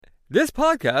This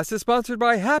podcast is sponsored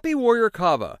by Happy Warrior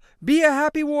Kava. Be a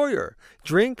happy warrior.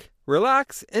 Drink,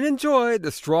 relax, and enjoy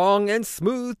the strong and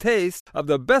smooth taste of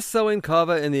the best-selling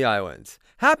kava in the islands.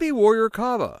 Happy Warrior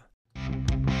Kava.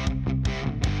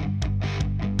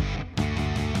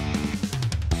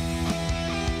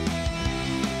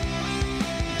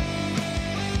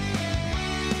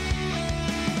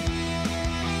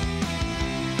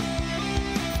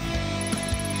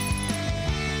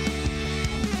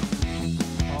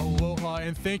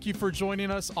 And thank you for joining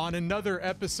us on another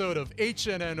episode of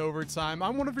HNN Overtime.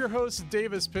 I'm one of your hosts,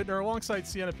 Davis Pittner, alongside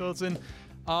Sienna Pilton.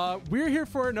 We're here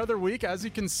for another week. As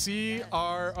you can see,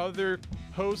 our other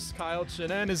host, Kyle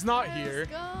Chinen, is not here.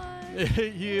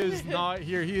 He is not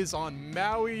here. He is on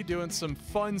Maui doing some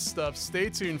fun stuff. Stay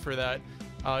tuned for that.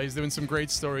 He's doing some great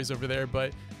stories over there.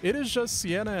 But it is just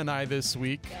Sienna and I this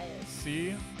week.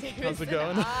 See? Davis, how's it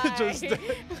going?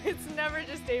 It's never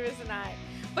just Davis and I.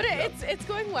 But it's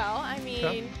going well. I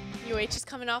mean, UH is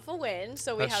coming off a win,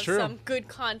 so we have some good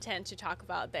content to talk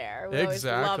about there. We always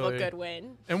love a good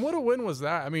win. And what a win was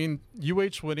that? I mean,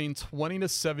 UH winning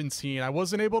 20-17. I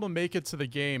wasn't able to make it to the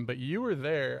game, but you were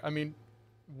there. I mean,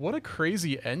 what a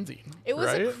crazy ending. It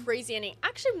was a crazy ending.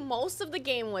 Actually, most of the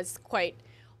game was quite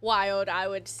wild, I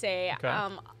would say. Okay.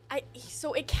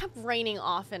 So it kept raining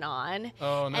off and on.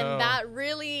 Oh, no. And that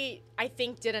really, I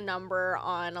think, did a number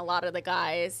on a lot of the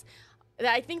guys.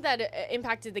 I think that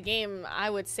impacted the game, I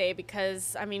would say,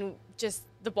 because, I mean, just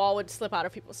the ball would slip out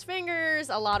of people's fingers,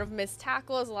 a lot of missed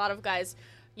tackles, a lot of guys,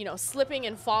 slipping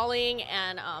and falling.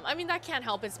 And, I mean, that can't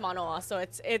help. It's Manoa, so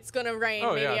it's going to rain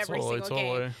every single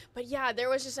game. But, yeah, there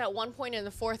was just at one point in the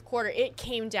fourth quarter, it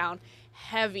came down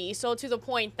heavy. So to the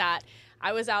point that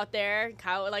I was out there,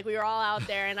 Kyle, we were all out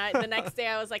there, and the next day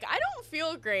I was like, I don't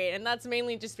feel great. And that's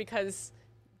mainly just because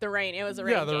the rain. It was a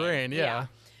rain game. Yeah, the rain, yeah.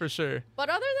 For sure.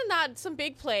 But other than that, some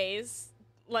big plays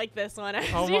like this one.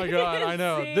 Oh my God, I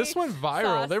know. This went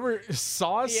viral. They were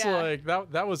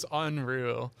that was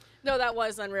unreal. No, that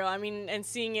was unreal. I mean, and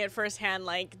seeing it firsthand,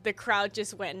 the crowd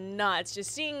just went nuts.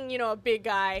 Just seeing, a big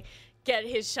guy get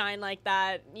his shine like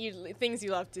that, things you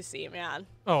love to see, man.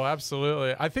 Oh,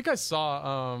 absolutely. I think I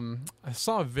saw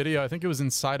a video. I think it was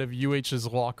inside of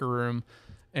UH's locker room.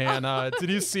 And did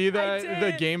you see that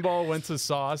the game ball went to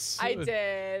Sauce? I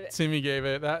did. Timmy gave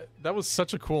it. That was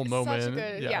such a cool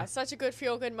moment. Such a good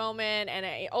feel-good moment.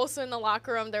 And also in the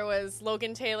locker room, there was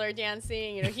Logan Taylor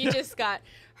dancing. He just got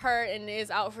hurt and is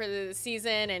out for the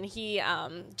season. And he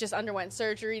just underwent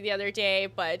surgery the other day.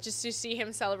 But just to see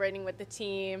him celebrating with the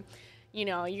team, you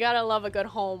got to love a good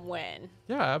home win.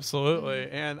 Yeah, absolutely.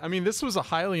 Mm-hmm. And, I mean, this was a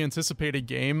highly anticipated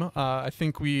game. I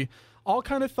think we all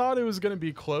kind of thought it was going to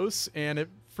be close, and it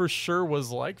for sure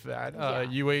was like that.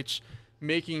 UH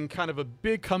making kind of a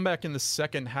big comeback in the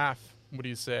second half. What do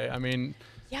you say? I mean,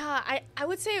 yeah, I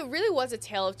would say it really was a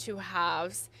tale of two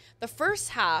halves. The first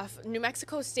half, New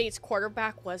Mexico State's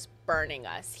quarterback was burning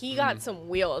us. He got some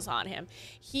wheels on him.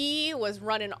 He was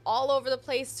running all over the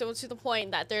place, so to the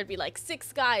point that there'd be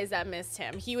 6 guys that missed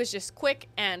him. He was just quick,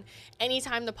 and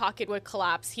anytime the pocket would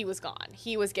collapse, he was gone.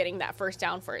 He was getting that first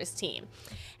down for his team.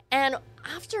 And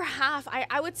after half,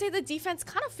 I would say the defense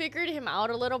kind of figured him out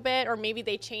a little bit, or maybe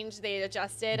they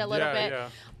adjusted a little bit. Yeah.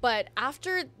 But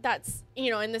after that's,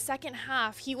 in the second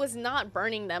half, he was not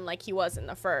burning them like he was in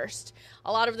the first.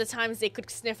 A lot of the times they could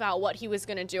sniff out what he was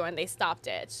going to do, and they stopped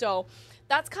it. So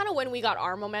that's kind of when we got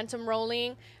our momentum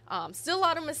rolling. Still a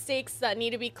lot of mistakes that need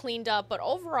to be cleaned up, but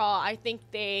overall, I think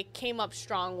they came up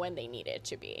strong when they needed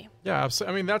to be. Yeah,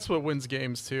 I mean, that's what wins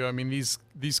games, too. I mean, these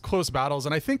close battles,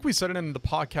 and I think we said it in the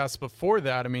podcast before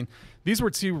that. I mean, these were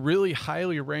two really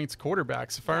highly ranked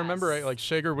quarterbacks. If I remember right,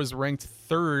 Shager was ranked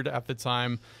 3rd at the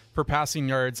time for passing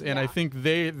yards, and I think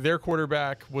their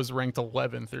quarterback was ranked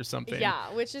 11th or something.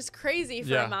 Yeah, which is crazy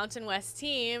for a Mountain West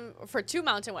team, for 2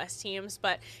 Mountain West teams.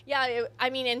 But,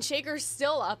 and Shager's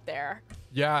still up there.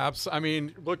 Yeah, I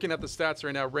mean, looking at the stats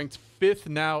right now, ranked 5th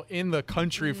now in the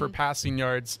country for passing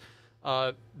yards.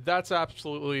 That's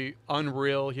absolutely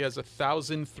unreal. He has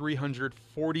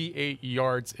 1,348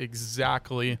 yards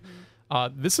exactly.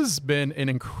 This has been an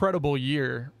incredible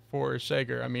year for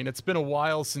Shager. I mean, it's been a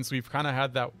while since we've kind of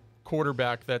had that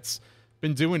quarterback that's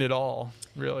been doing it all,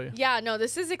 really. Yeah, no,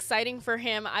 this is exciting for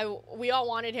him. We all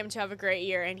wanted him to have a great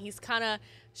year, and he's kind of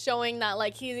showing that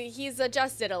he's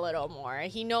adjusted a little more.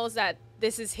 He knows that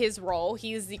this is his role.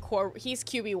 He's he's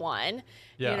QB1.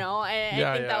 Yeah.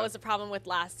 I think that was a problem with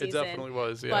last season. It definitely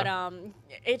was. Yeah. But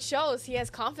it shows he has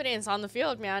confidence on the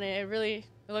field, man. It really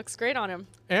It looks great on him.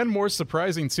 And more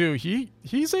surprising too,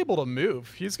 he's able to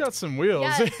move. He's got some wheels.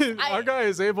 Yes, Our guy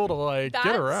is able to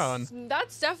get around.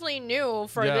 That's definitely new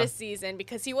for this season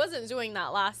because he wasn't doing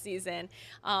that last season.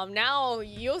 Now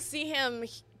you'll see him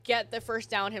get the first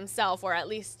down himself, or at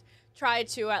least try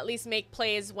to make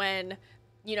plays when,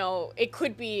 it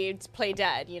could be play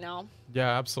dead,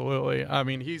 Yeah, absolutely. I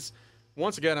mean, he's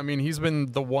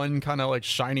been the one kind of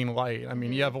shining light. I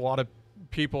mean, you have a lot of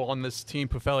people on this team,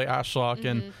 Pufele Ashlock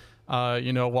and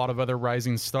a lot of other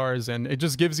rising stars, and it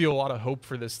just gives you a lot of hope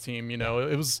for this team.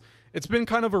 It's been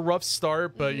kind of a rough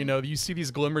start, but you see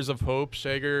these glimmers of hope.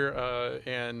 Shager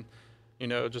and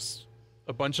just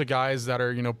a bunch of guys that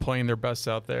are playing their best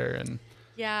out there. And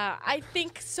yeah, I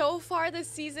think so far this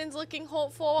season's looking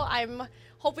hopeful. I'm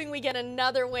hoping we get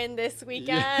another win this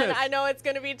weekend. Yes. I know it's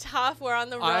going to be tough. We're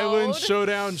on the road. Island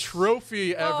Showdown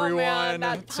Trophy, everyone. Oh, man,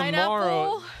 that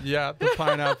tomorrow. pineapple. Yeah, the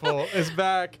pineapple is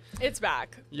back. It's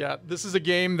back. Yeah, this is a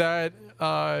game that,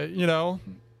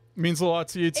 means a lot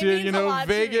to you, too. Means a lot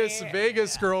to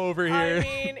Vegas girl over here.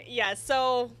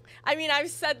 So, I've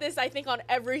said this, I think, on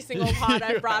every single pod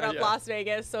I brought up Las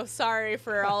Vegas, so sorry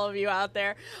for all of you out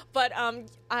there. But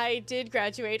I did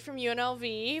graduate from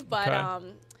UNLV, but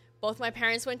both my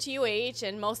parents went to UH,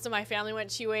 and most of my family went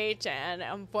to UH, and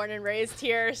I'm born and raised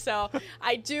here, so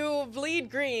I do bleed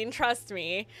green, trust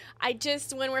me.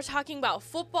 When we're talking about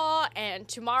football, and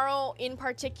tomorrow in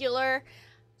particular,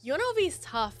 UNLV's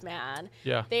tough, man.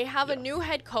 Yeah. They have a new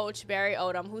head coach, Barry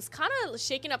Odom, who's kind of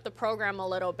shaking up the program a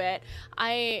little bit.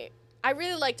 I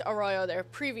really liked Arroyo, their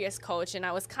previous coach, and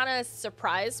I was kind of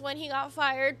surprised when he got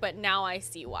fired, but now I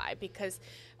see why, because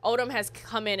Odom has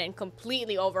come in and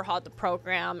completely overhauled the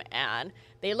program, and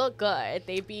they look good.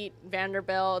 They beat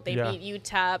Vanderbilt. They beat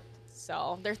UTEP.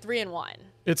 So they're 3-1.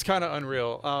 It's kind of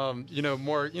unreal. A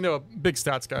big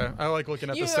stats guy. I like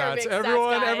looking at the You're a stats. big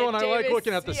Everyone, stats guy, I like Davis.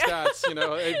 looking at the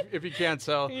stats, if you can't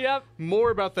tell. Yep. More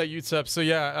about that UTEP.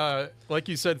 So, like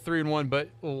you said, 3-1, but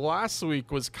last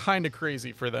week was kind of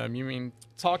crazy for them.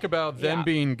 Talk about them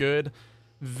being good.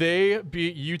 They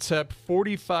beat UTEP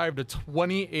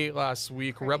 45-28 last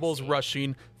week. Crazy. Rebels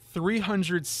rushing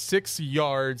 306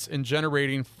 yards and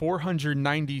generating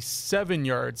 497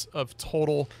 yards of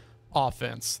total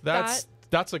offense.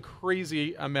 That's a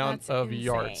crazy amount of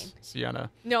yards,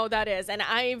 Sienna. No, that is. And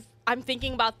I'm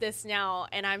thinking about this now,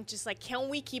 and I'm just like, can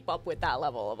we keep up with that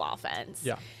level of offense?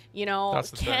 Yeah.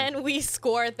 Can we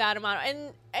score that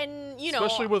amount? And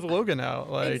especially with Logan out.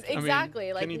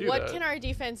 Exactly. What that? can our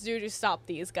defense do to stop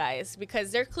these guys?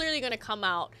 Because they're clearly going to come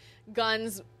out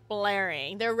guns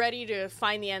blaring. They're ready to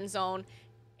find the end zone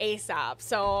ASAP.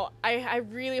 So I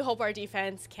really hope our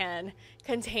defense can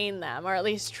contain them, or at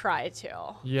least try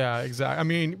to. Yeah,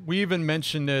 exactly. We even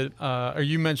mentioned it, or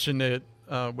you mentioned it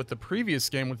with the previous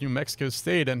game with New Mexico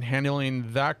State and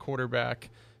handling that quarterback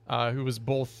who was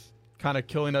both kind of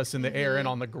killing us in the air and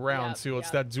on the ground too.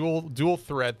 It's that dual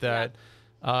threat that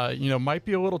might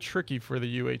be a little tricky for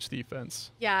the UH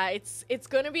defense. Yeah, it's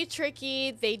going to be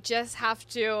tricky. They just have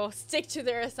to stick to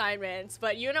their assignments.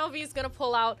 But UNLV is going to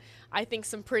pull out, I think,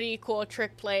 some pretty cool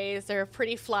trick plays. They're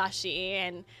pretty flashy,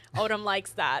 and Odom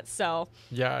likes that. So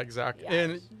yeah, exactly. Yeah.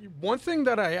 And one thing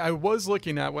that I was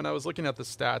looking at when I was looking at the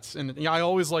stats, and I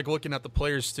always like looking at the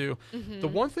players too. The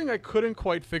one thing I couldn't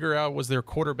quite figure out was their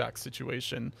quarterback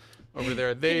situation over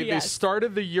there. They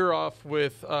started the year off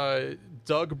with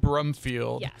Doug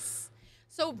Brumfield. Yes.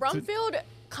 So Brumfield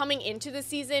coming into the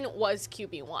season was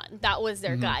QB1. That was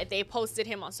their guy. They posted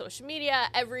him on social media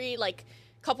every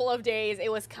couple of days.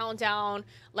 It was countdown.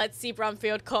 Let's see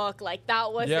Brumfield cook.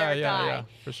 That was their guy. Yeah,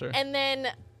 for sure. And then,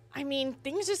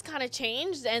 things just kind of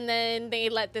changed. And then they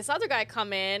let this other guy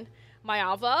come in,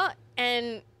 Mayava,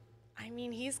 and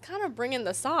he's kind of bringing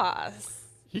the sauce.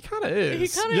 He kind of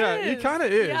is. He kind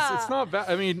of is. Yeah. It's not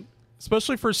bad.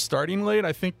 Especially for starting late,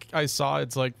 I think I saw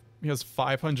it's he has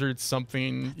 500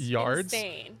 something yards.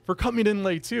 Insane. For coming in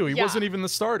late too. He wasn't even the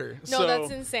starter. No,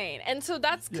 that's insane. And so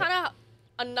that's kind of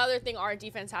another thing our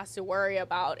defense has to worry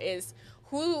about is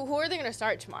who are they going to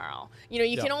start tomorrow?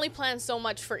 You can only plan so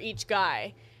much for each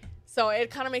guy. So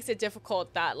it kind of makes it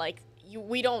difficult that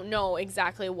we don't know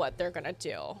exactly what they're going to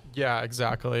do. Yeah,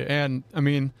 exactly. And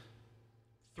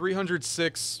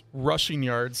 306 rushing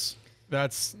yards.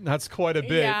 That's quite a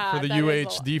bit for the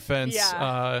UH defense.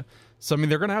 Yeah. So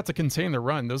they're going to have to contain the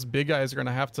run. Those big guys are going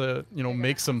to have to,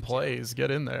 make some plays,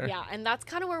 get in there. Yeah, and that's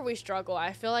kind of where we struggle.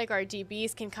 I feel like our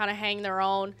DBs can kind of hang their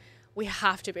own. We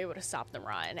have to be able to stop the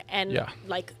run and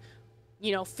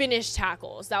finish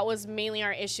tackles. That was mainly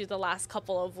our issue the last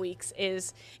couple of weeks.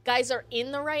 Is guys are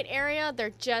in the right area,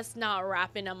 they're just not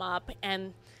wrapping them up,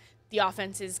 and the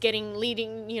offense is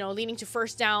leading to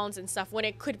first downs and stuff when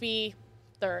it could be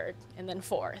third and then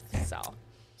fourth. So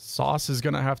Sauce is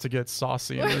going to have to get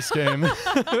saucy in this game.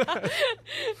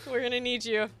 we're going to need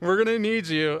you. We're going to need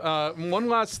you. One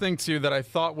last thing, too, that I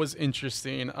thought was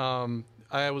interesting.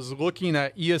 I was looking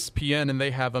at ESPN, and they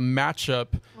have a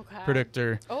matchup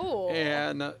predictor. Oh.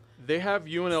 And they have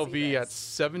UNLV at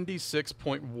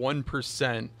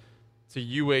 76.1% to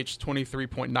UH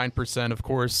 23.9%, of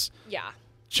course. Yeah.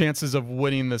 Chances of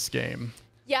winning this game.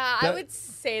 Yeah, I would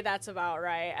say that's about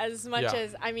right. As much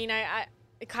as,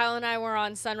 Kyle and I were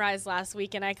on Sunrise last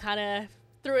week, and I kind of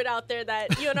threw it out there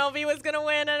that UNLV was going to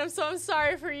win, and I'm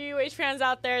sorry for you UH fans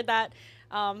out there that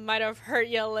might have hurt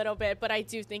you a little bit, but I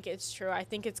do think it's true. I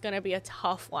think it's going to be a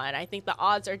tough one. I think the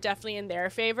odds are definitely in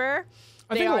their favor.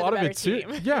 I think a lot of it too.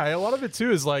 Yeah, a lot of it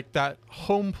too is like that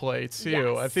home play too.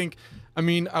 Yes.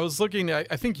 I was looking at,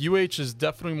 I think UH is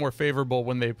definitely more favorable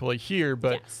when they play here,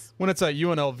 but when it's at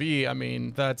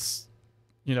UNLV, that's,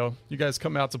 you guys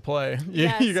come out to play.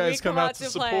 Yes, you guys come out to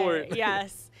support. Play.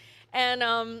 Yes. And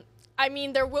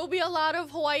there will be a lot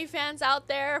of Hawaii fans out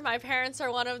there. My parents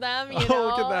are one of them. Look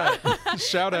at that.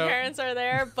 Shout out. My parents are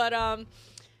there. But, I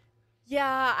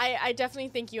definitely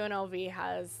think UNLV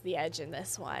has the edge in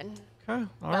this one. Okay.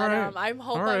 All right. I'm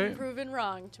hoping I'm proven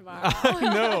wrong tomorrow.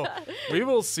 No, we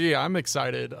will see. I'm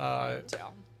excited.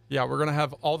 Yeah, we're going to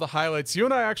have all the highlights. You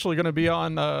and I are actually going to be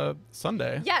on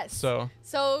Sunday. Yes. So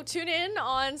tune in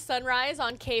on Sunrise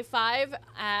on K5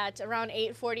 at around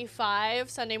 8:45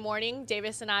 Sunday morning.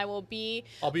 Davis and I will be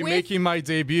I'll be making my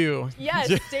debut.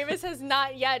 Yes, Davis has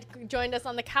not yet joined us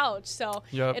on the couch. So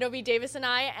it'll be Davis and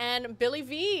I and Billy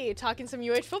V talking some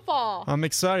UH football. I'm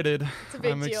excited. It's a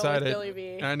big deal with Billy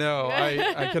V. I know.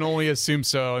 I can only assume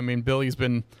so. Billy's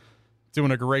been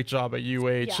doing a great job at UH.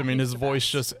 Yeah, his voice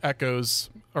just echoes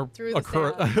through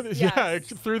the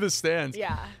stands. Through the stands.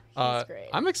 Yeah, he's great.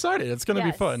 I'm excited. It's going to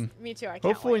be fun. Me too. I can't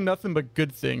Hopefully wait. nothing but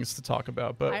good things to talk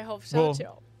about. But I hope so too.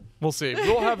 We'll see.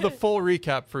 We'll have the full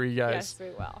recap for you guys. Yes,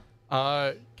 we will.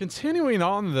 Continuing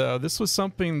on, though, this was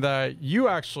something that you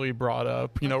actually brought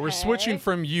up. We're switching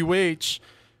from UH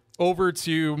over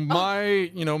to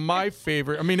my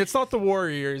favorite. It's not the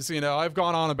Warriors. I've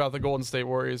gone on about the Golden State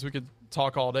Warriors. We could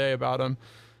talk all day about them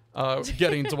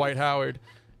getting Dwight Howard.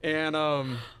 And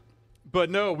but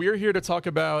no, we're here to talk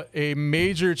about a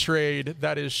major trade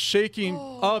that is shaking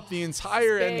up the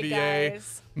entire NBA.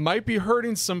 Guys. Might be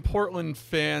hurting some Portland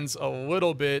fans a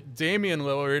little bit. Damian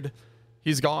Lillard,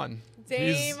 he's gone.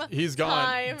 He's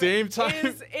gone. Dame time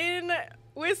is in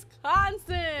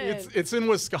Wisconsin. It's in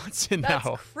Wisconsin now.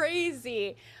 That's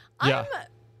crazy. Yeah.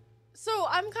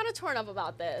 I'm kind of torn up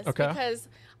about this because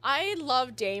I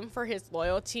love Dame for his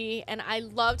loyalty, and I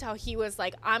loved how he was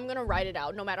like, I'm going to ride it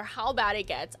out. No matter how bad it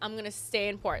gets, I'm going to stay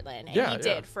in Portland. And he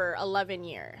did for 11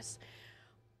 years.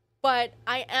 But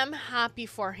I am happy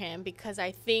for him because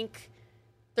I think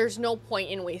there's no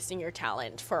point in wasting your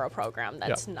talent for a program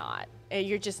that's not.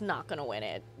 You're just not going to win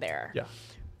it there. Yeah.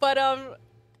 But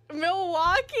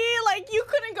Milwaukee, you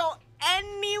couldn't go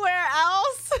anywhere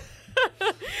else.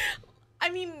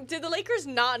 Did the Lakers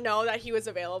not know that he was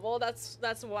available? That's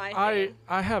why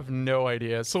I have no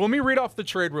idea. So let me read off the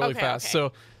trade really fast.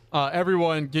 Okay. So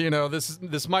everyone,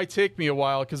 this might take me a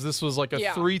while because this was like a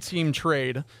 3-team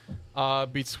trade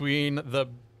between the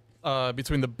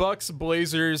Bucks,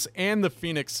 Blazers, and the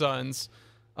Phoenix Suns.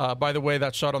 By the way,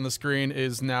 that shot on the screen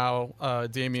is now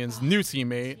Damian's new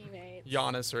teammate,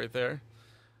 Giannis, right there.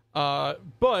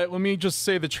 But let me just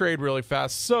say the trade really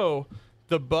fast. So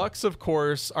the Bucks, of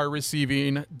course, are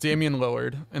receiving Damian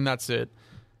Lillard, and that's it.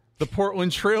 The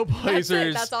Portland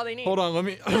Trailblazers. That's all they need. Hold on, let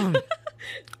me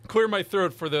clear my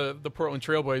throat for the Portland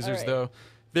Trailblazers, though.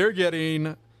 They're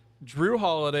getting Drew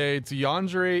Holiday,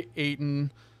 DeAndre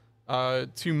Ayton,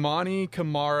 Tumani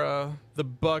Kamara, the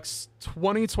Bucks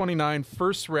 2029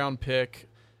 first-round pick,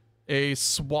 a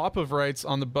swap of rights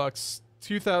on the Bucks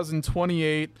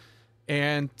 2028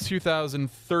 and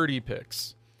 2030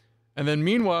 picks. And then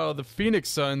meanwhile, the Phoenix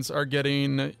Suns are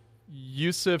getting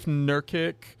Yusuf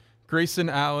Nurkic, Grayson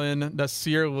Allen,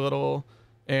 Nasir Little,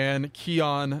 and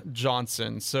Keon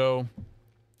Johnson. So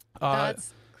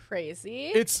that's crazy.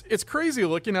 It's crazy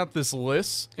looking at this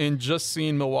list and just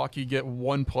seeing Milwaukee get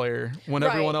one player when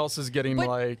everyone else is getting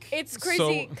it's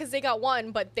crazy because they got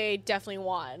one, but they definitely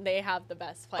won. They have the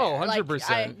best player. Oh,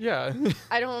 100%. Yeah.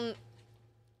 I don't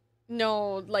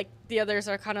know, the others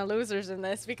are kind of losers in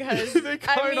this because they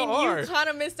kind of are. You kind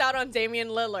of missed out on Damian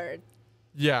Lillard.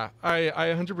 Yeah, I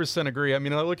 100% agree. I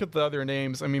look at the other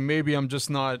names. Maybe I'm just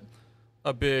not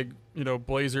a big,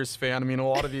 Blazers fan. A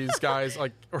lot of these guys,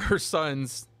 or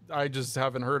Suns, I just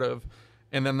haven't heard of.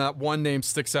 And then that one name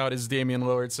sticks out is Damian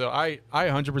Lillard. So I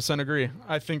 100% agree.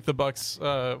 I think the Bucks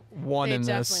won in this.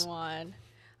 They definitely won.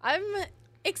 I'm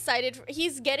excited.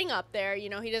 He's getting up there. You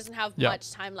know, he doesn't have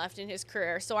much time left in his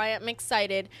career. So I am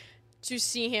excited to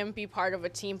see him be part of a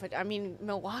team. But, I mean,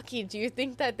 Milwaukee, do you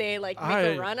think that they, make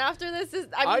a run after this?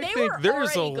 I mean, they were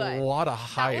there's already a good. lot of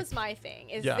hype. That was my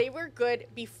thing, is they were good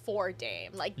before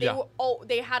Dame. Like,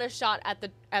 they had a shot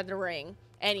at the ring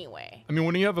anyway. I mean,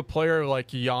 when you have a player like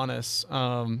Giannis,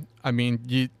 I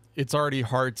mean, it's already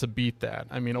hard to beat that.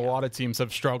 I mean, a lot of teams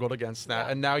have struggled against that.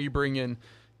 And now you bring in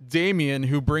Damian,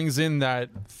 who brings in that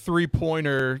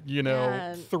three-pointer,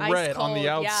 threat on the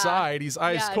outside. He's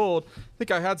ice cold. I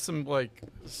think I had some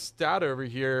stat over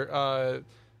here.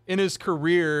 In his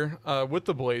career with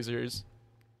the Blazers,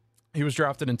 he was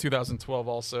drafted in 2012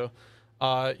 also.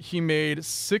 He made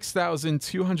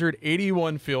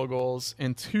 6,281 field goals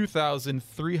and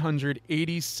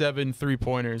 2,387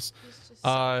 three-pointers.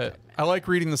 I like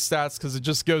reading the stats because it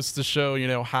just goes to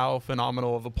show, how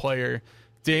phenomenal of a player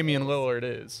Damian Lillard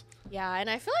is. Yeah, and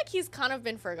I feel like he's kind of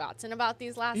been forgotten about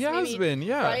these last He has been,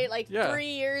 yeah. Right? 3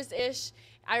 years-ish.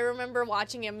 I remember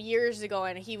watching him years ago,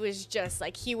 and he was just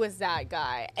he was that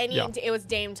guy. It was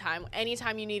Dame time.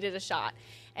 Anytime you needed a shot.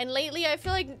 And lately, I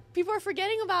feel like people are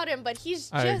forgetting about him, but he's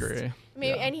just... I agree.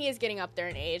 And he is getting up there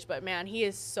in age, but man, he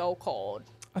is so cold.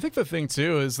 I think the thing,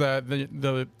 too, is that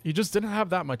he just didn't have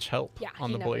that much help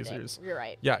on the Blazers. Did. You're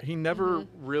right. Yeah, he never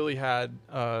really had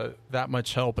that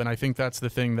much help, and I think that's the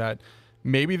thing that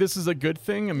maybe this is a good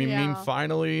thing. I mean,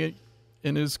 finally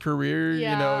in his career,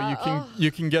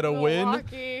 you can get a win.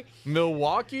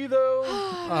 Milwaukee, though,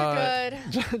 good.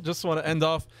 Just want to end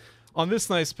off on this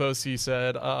nice post. He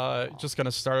said, just going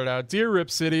to start it out. Dear Rip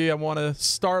City, I want to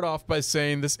start off by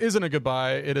saying this isn't a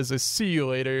goodbye. It is a see you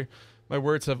later. My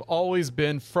words have always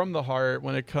been from the heart.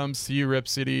 When it comes to you, Rip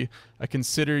City, I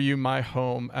consider you my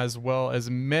home as well as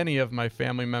many of my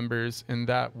family members, and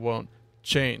that won't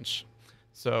change.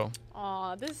 So,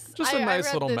 I nice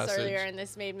read little this message. Earlier, and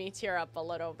this made me tear up a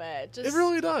little bit. It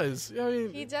really does. I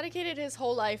mean, he dedicated his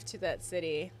whole life to that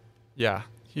city. Yeah,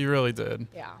 he really did.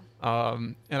 Yeah.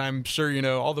 And I'm sure,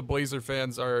 all the Blazer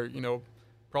fans are,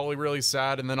 probably really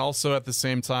sad. And then also at the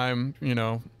same time,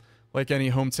 like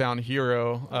any hometown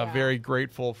hero, very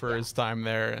grateful for his time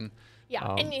there. And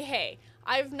and hey,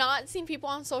 I've not seen people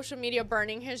on social media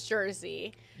burning his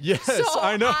jersey. Yes, so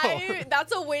I know.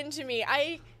 That's a win to me.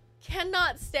 I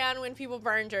cannot stand when people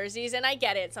burn jerseys, and I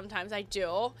get it. Sometimes I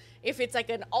do, if it's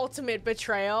an ultimate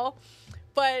betrayal.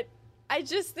 But I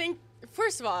just think,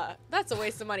 first of all, that's a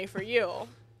waste of money for you.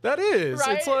 That is.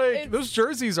 Right? It's those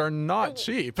jerseys are not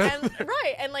cheap. And,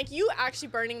 right. And you actually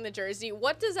burning the jersey,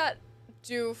 what does that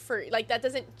do for that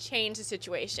doesn't change the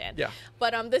situation. Yeah.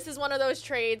 But this is one of those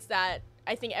trades that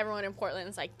I think everyone in Portland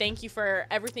is thank you for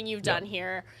everything you've done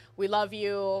here. We love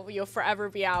you. You'll forever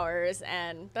be ours.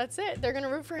 And that's it. They're going to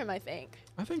root for him, I think.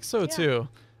 I think so, too.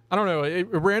 I don't know. It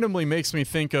randomly makes me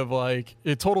think of a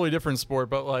totally different sport,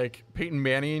 but Peyton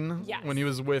Manning when he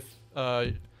was with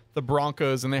the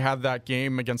Broncos and they had that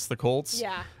game against the Colts.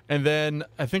 Yeah. And then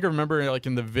I think I remember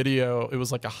in the video, it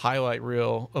was a highlight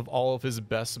reel of all of his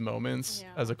best moments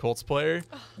as a Colts player.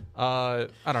 I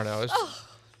don't know. It's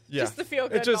just the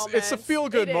feel-good moments. It's the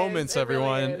feel-good moments,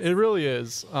 everyone. It really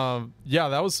is.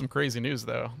 That was some crazy news,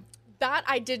 though. That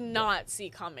I did not see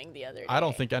coming the other day. I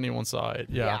don't think anyone saw it.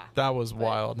 Yeah. That was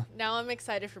wild. Now I'm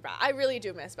excited for I really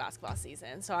do miss basketball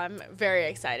season, so I'm very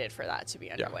excited for that to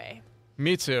be underway. Yeah.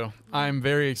 Me too. I'm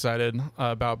very excited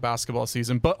about basketball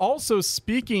season. But also,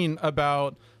 speaking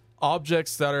about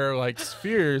objects that are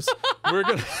spheres, we're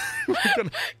gonna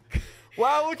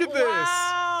wow, look at this.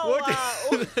 Wow.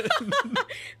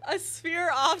 A sphere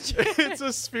object. It's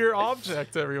a sphere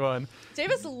object, everyone.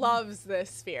 Davis loves this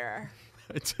sphere.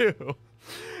 I do.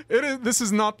 This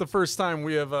is not the first time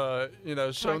we have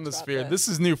shown the sphere. This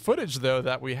is new footage though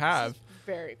that we have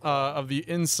very cool. Of the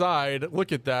inside.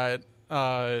 Look at that.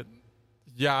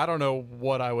 I don't know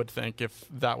what I would think if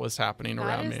that was happening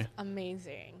around me.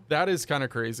 Amazing. That is kind of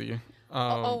crazy.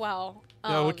 Wow.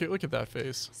 Look at that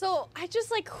face. So I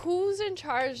just who's in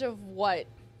charge of what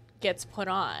gets put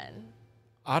on?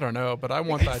 I don't know, but I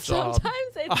want that job.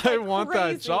 Sometimes it's I want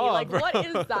crazy. that job. What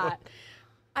is that?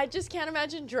 I just can't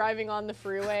imagine driving on the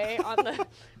freeway on the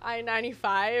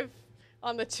I-95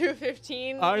 on the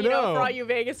 215. I know. For all you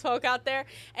Vegas folk out there,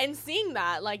 and seeing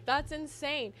that, that's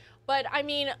insane. But I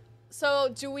mean, so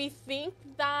do we think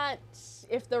that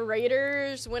if the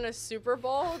Raiders win a Super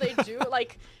Bowl, they do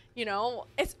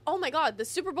it's oh my God, the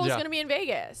Super Bowl is going to be in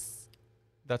Vegas.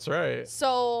 That's right.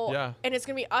 So and it's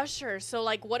going to be Usher. So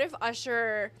what if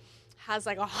Usher has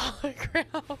like a hologram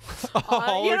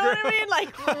on, you know what I mean?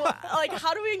 Like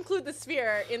how do we include the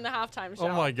sphere in the halftime show?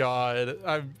 Oh my God.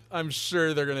 I'm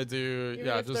sure they're gonna do Even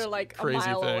if just they're, like, a crazy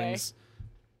mile away. things.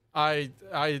 I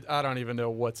don't even know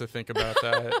what to think about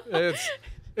that.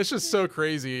 It's just so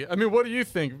crazy. I mean, what do you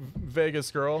think,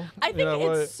 Vegas girl? I think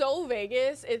it's so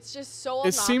Vegas. It's just so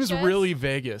obnoxious. It seems really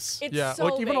Vegas. It's yeah, so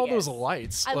like even all Vegas. those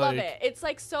lights. I love it. It's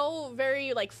like so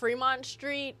very like Fremont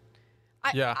Street.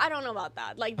 I don't know about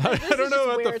that. Like this I don't is know just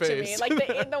about the weird to me. face.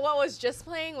 Like the what was just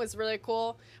playing was really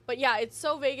cool. But yeah, it's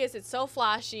so Vegas. It's so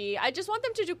flashy. I just want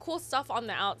them to do cool stuff on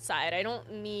the outside. I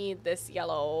don't need this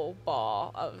yellow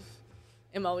ball of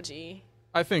emoji.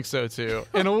 I think so too.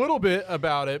 And a little bit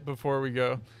about it before we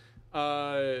go.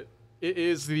 It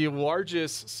is the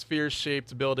largest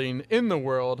sphere-shaped building in the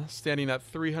world, standing at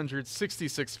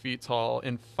 366 feet tall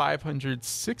and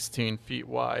 516 feet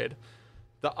wide.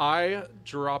 The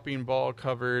eye-dropping ball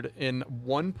covered in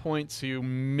 1.2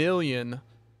 million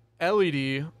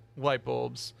LED light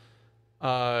bulbs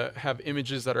have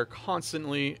images that are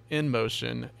constantly in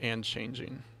motion and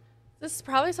changing. This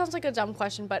probably sounds like a dumb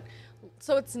question, but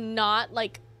so it's not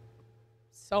like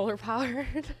solar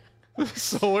powered?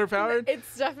 Solar powered?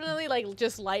 It's definitely like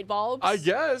just light bulbs. I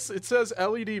guess it says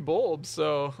LED bulbs,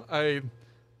 so I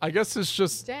guess it's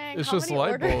just Dang, it's how just many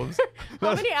light orders- bulbs.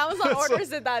 How many Amazon orders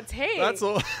did that take? That's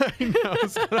a I know.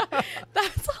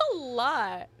 That's a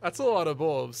lot. That's a lot of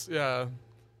bulbs. Yeah,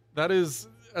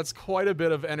 that's quite a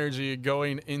bit of energy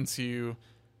going into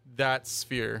that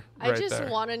sphere. I right just there.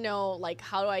 want to know, like,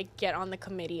 how do I get on the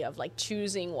committee of like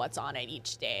choosing what's on it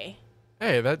each day?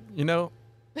 Hey,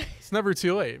 it's never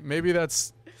too late. Maybe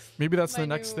that's My the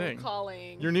next new thing.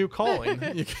 calling. Your new calling.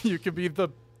 you could be the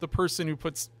person who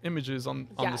puts images on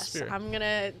the sphere. I'm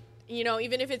gonna.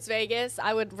 Even if it's Vegas,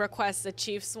 I would request the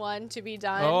Chiefs one to be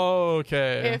done. Oh,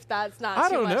 okay. If that's not I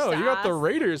too don't much know. to You got the ask.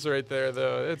 Raiders right there,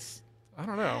 though. I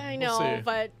don't know. I We'll know, see.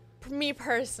 but me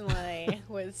personally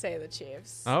would say the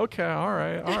Chiefs. Okay. All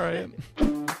right.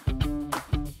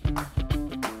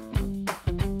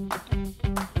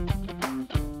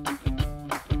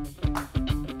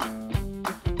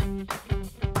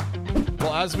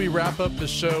 Well, as we wrap up the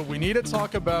show, we need to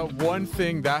talk about one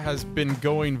thing that has been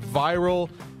going viral.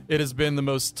 It has been the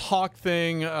most talked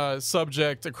thing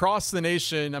subject across the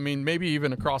nation. I mean, maybe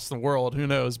even across the world. Who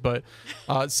knows? But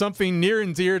something near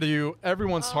and dear to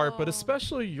everyone's heart, but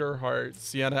especially your heart,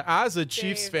 Sienna. As a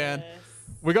Chiefs fan,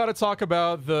 we got to talk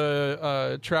about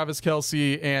the Travis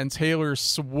Kelce and Taylor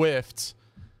Swift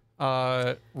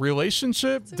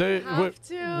relationship. Do we have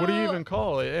to? What do you even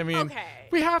call it? I mean, Okay.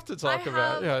 we have to talk I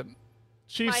about have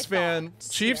Chiefs my fan, thoughts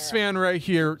Chiefs here. fan right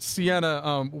here.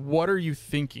 Sienna, what are you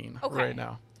thinking Okay. right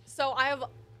now? So I have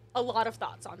a lot of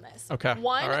thoughts on this. Okay.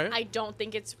 One, All right. I don't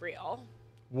think it's real.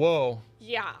 Whoa,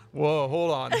 Yeah.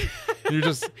 hold on.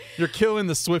 You're killing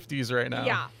the Swifties right now.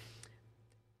 Yeah.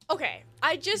 Okay.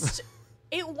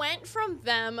 It went from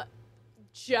them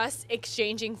just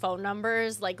exchanging phone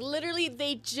numbers. Like, literally,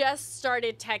 they just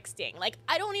started texting. Like,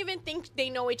 I don't even think they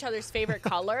know each other's favorite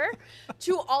color,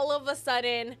 to all of a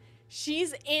sudden,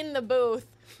 she's in the booth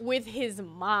with his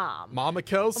mom. Mama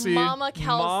Kelce. Mama Kelce.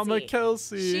 Mama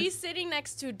Kelce. She's sitting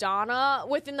next to Donna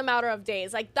within the matter of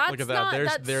days. Like, that's Look at that. not, There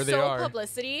that's they so are.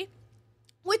 publicity.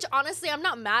 Which, honestly, I'm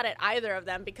not mad at either of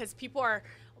them because people are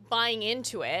buying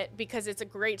into it because it's a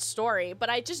great story, but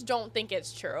I just don't think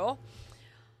it's true.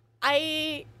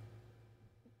 I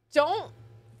don't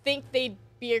think they'd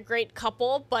be a great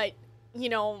couple, but,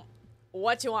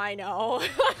 what do I know?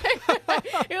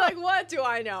 You're like, what do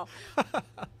I know?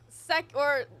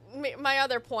 My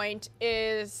other point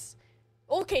is,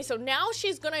 okay, so now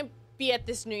she's going to be at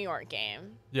this New York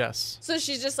game. Yes. So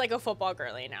she's just like a football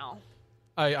girly now.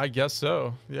 I guess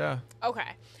so. Yeah. Okay.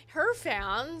 Her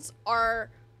fans are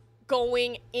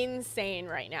going insane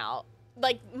right now.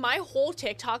 Like, my whole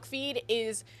TikTok feed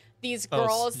is these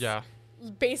girls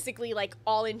basically, like,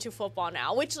 all into football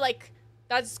now, which, like,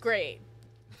 that's great.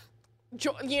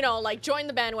 Join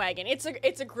the bandwagon. It's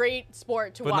a great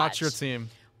sport to watch. But not your team.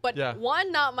 But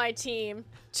one, not my team.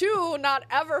 Two, not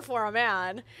ever for a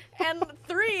man. And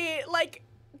three, like,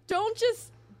 don't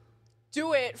just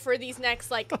do it for these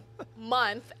next, like,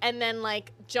 month and then,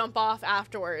 like, jump off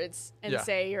afterwards and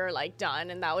say you're, like, done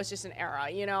and that was just an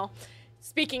era,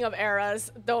 Speaking of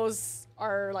eras, those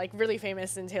are, like, really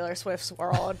famous in Taylor Swift's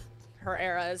world, her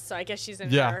eras. So I guess she's in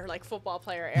her, like, football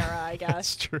player era, I guess.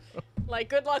 That's true. Like,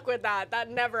 good luck with that. That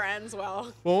never ends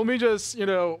well. Well, let me just,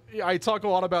 I talk a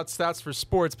lot about stats for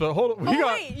sports, but hold on.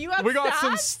 You have we got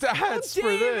stats? some stats Oh, for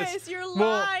Davis, this. you're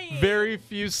Well, lying. very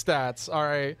few stats. All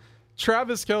right.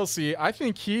 Travis Kelce, I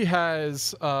think he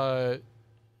has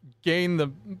gain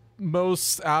the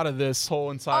most out of this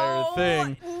whole entire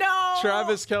thing. No.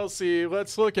 Travis Kelce,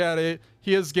 let's look at it.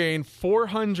 He has gained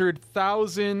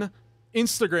 400,000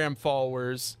 Instagram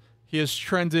followers. He has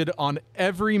trended on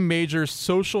every major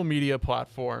social media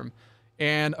platform.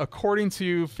 And according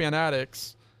to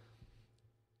Fanatics,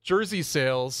 jersey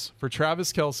sales for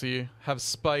Travis Kelce have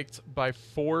spiked by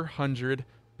 400%.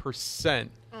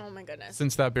 Oh my goodness.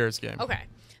 Since that Bears game. Okay.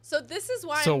 So this is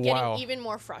why I'm getting even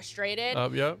more frustrated.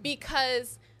 Yep.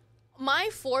 Because my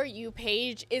For You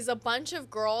page is a bunch of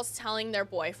girls telling their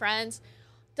boyfriends,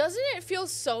 doesn't it feel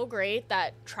so great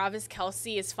that Travis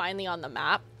Kelce is finally on the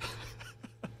map?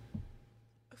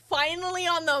 Finally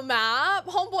on the map?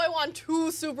 Homeboy won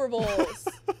 2 Super Bowls.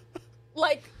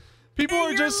 Like, people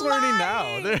are just learning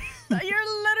now.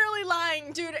 You're literally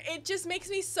lying, dude. It just makes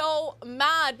me so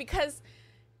mad because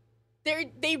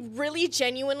they really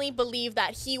genuinely believe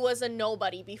that he was a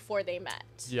nobody before they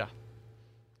met. Yeah.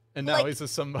 And now he's a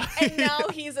somebody. And now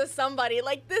he's a somebody.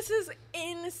 Like, this is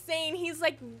insane. He's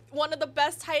like one of the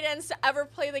best tight ends to ever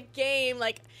play the game.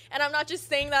 Like, and I'm not just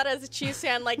saying that as a Chiefs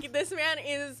fan. Like, this man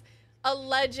is a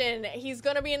legend. He's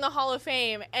going to be in the Hall of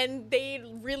Fame. And they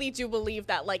really do believe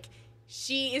that, like,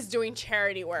 she is doing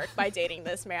charity work by dating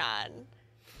this man.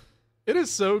 It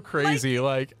is so crazy.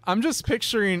 Like, I'm just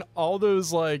picturing all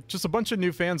those, like, just a bunch of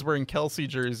new fans wearing Kelce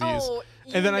jerseys. Oh,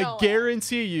 and then I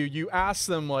guarantee you ask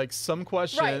them, like, some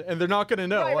question, and they're not going to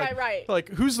know. Right. Like,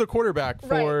 who's the quarterback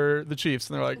for the Chiefs?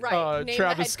 And they're like,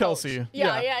 Travis Kelce.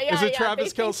 Yeah. Is it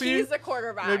Travis Kelce? He's the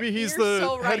quarterback. Maybe he's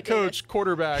the head coach,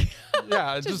 quarterback.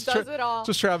 Yeah, just does it all.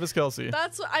 Just Travis Kelce.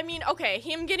 Okay,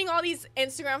 him getting all these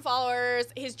Instagram followers,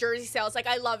 his jersey sales, like,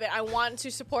 I love it. I want to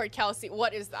support Kelce.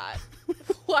 What is that?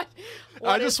 What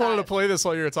I just wanted to play this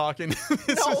while you were talking.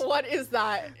 What is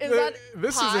that?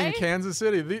 This is in Kansas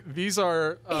City. These are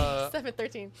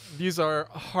 713. These are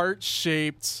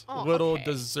heart-shaped little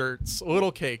desserts,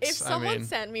 little cakes. If someone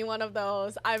sent me one of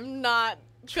those, I'm not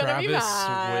gonna be mad.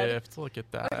 Travis Swift, look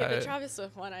at that. Okay, the Travis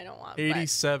Swift one I don't want.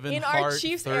 87 in heart our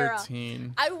Chiefs 13.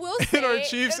 Era, I will say in our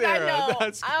Chiefs era. I know.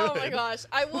 That's good. Oh my gosh,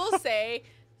 I will say.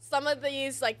 Some of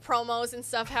these like promos and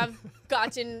stuff have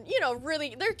gotten,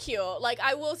 really, they're cute. Like,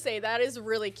 I will say that is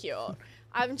really cute.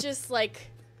 I'm just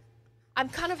like, I'm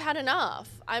kind of had enough.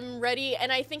 I'm ready. And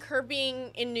I think her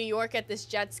being in New York at this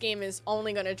Jets game is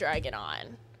only going to drag it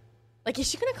on. Like, is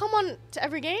she going to come on to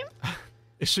every game?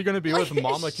 Is she going to be with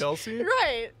Mama Kelce?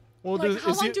 Right. Well, like,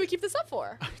 how long do we keep this up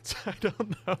for? I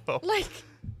don't know. Like,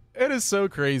 it is so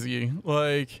crazy.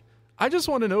 Like, I just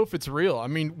want to know if it's real. I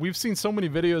mean, we've seen so many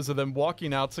videos of them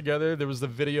walking out together. There was the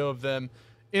video of them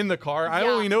in the car. I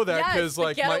only know that because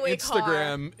like my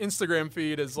Instagram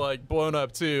feed is like blown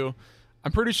up too.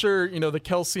 I'm pretty sure, the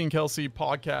Kelce and Kelce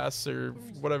podcasts or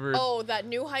whatever. Oh, that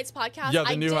New Heights podcast? Yeah,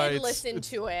 the New Heights. I did listen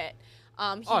to it.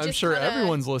 I'm sure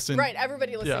everyone's listened. Right,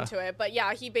 everybody listened to it. But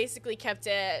yeah, he basically kept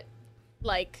it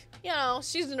like,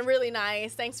 she's really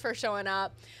nice. Thanks for showing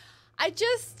up.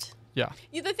 Yeah.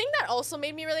 The thing that also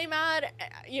made me really mad,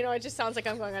 it just sounds like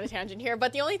I'm going on a tangent here,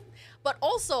 but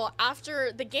also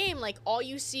after the game, like all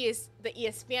you see is the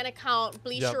ESPN account,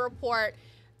 Bleacher Report.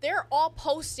 They're all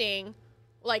posting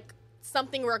like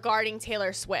something regarding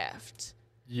Taylor Swift.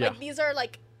 Yeah. Like these are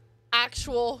like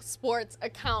actual sports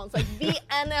accounts. Like the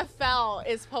NFL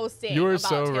is posting. You are about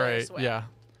so Taylor right. Swift. Yeah.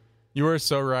 You are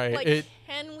so right. Like,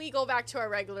 can we go back to our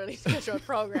regularly scheduled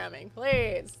programming,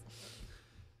 please?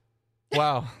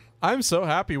 Wow. I'm so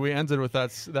happy we ended with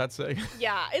that segment.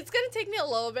 Yeah, it's gonna take me a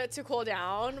little bit to cool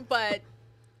down, but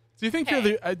do you think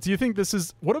do you think this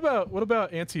is what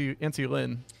about Auntie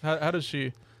Lynn? How does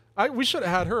she? We should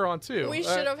have had her on too. We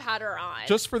should have had her on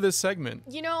just for this segment.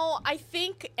 I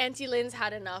think Auntie Lynn's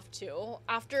had enough too.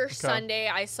 After Sunday,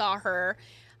 I saw her.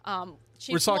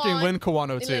 We're talking Lynn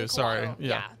Kawano too. Lynn Kawano, sorry.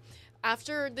 Yeah.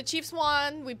 After the Chiefs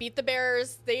won, we beat the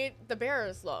Bears. The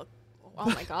Bears look. Oh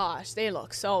my gosh, they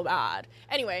look so bad.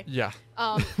 Anyway. Yeah.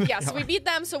 So we beat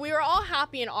them. So we were all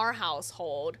happy in our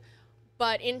household.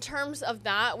 But in terms of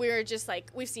that, we were just like,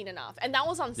 we've seen enough. And that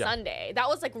was on Sunday. That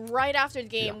was like right after the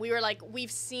game. Yeah. We were like,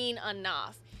 we've seen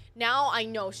enough. Now I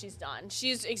know she's done.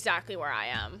 She's exactly where I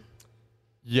am.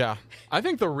 Yeah. I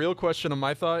think the real question of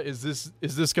my thought is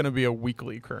this going to be a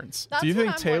weekly occurrence? That's Do you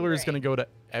think I'm Taylor is wondering. going to go to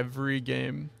every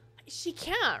game? She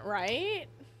can't, right?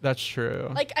 That's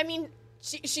true. Like, I mean,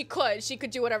 she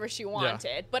could do whatever she wanted.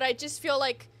 Yeah. But I just feel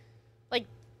like,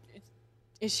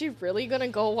 is she really going to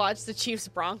go watch the Chiefs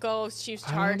Broncos, Chiefs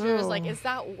Chargers? Like, is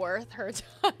that worth her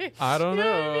time? I don't know. You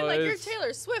know what I mean? Like, you're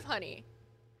Taylor Swift, honey.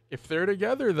 If they're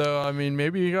together, though, I mean,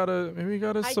 maybe you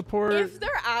gotta support. If they're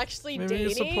actually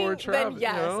dating, then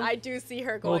yes, I do see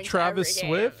her going Travis to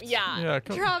every Swift. Game. Yeah,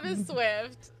 Travis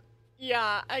Swift.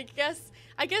 Yeah, I guess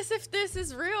if this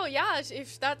is real, yeah,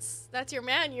 if that's your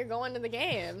man, you're going to the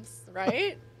games,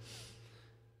 right?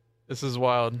 This is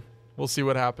wild. We'll see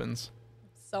what happens.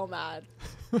 So mad.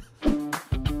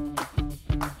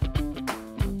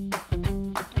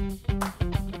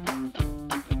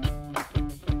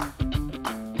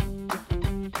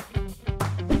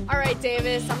 All right,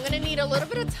 Davis, I'm gonna need a little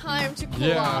bit of time to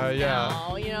cool off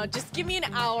now. You know, just give me an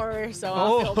hour or so.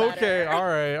 I'll feel better. Okay.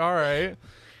 All right.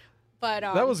 But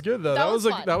that was good though.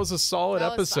 That was a solid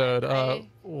episode. I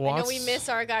know we miss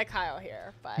our guy Kyle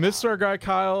here, but missed our guy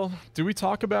Kyle. Do we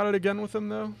talk about it again with him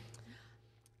though?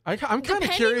 I'm kind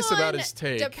of curious about his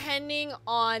take. Depending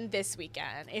on this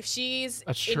weekend, if she's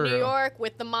That's in true. New York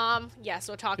with the mom, yes,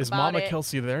 we'll talk Is about Mama it.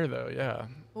 Kelce there though? Yeah.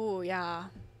 Ooh, yeah.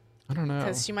 I don't know.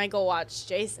 Because she might go watch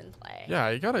Jason play. Yeah,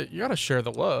 you gotta share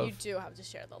the love. You do have to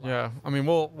share the love. Yeah, I mean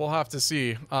we'll have to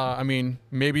see. I mean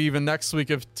maybe even next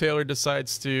week if Taylor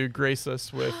decides to grace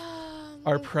us with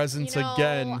our presence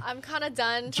again. I'm kind of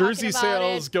done. Jersey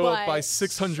sales go up by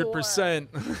 600%.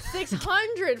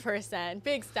 600%.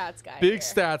 Big stats guy. Big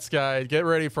stats guy. Get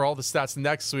ready for all the stats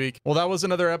next week. Well, that was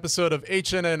another episode of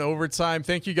HNN Overtime.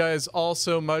 Thank you guys all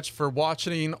so much for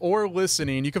watching or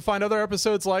listening. You can find other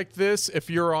episodes like this if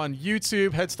you're on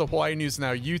YouTube. Head to the Hawaii News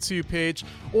Now YouTube page.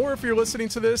 Or if you're listening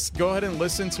to this, go ahead and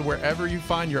listen to wherever you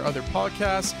find your other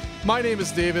podcasts. My name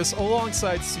is Davis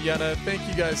alongside Sienna. Thank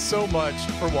you guys so much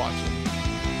for watching.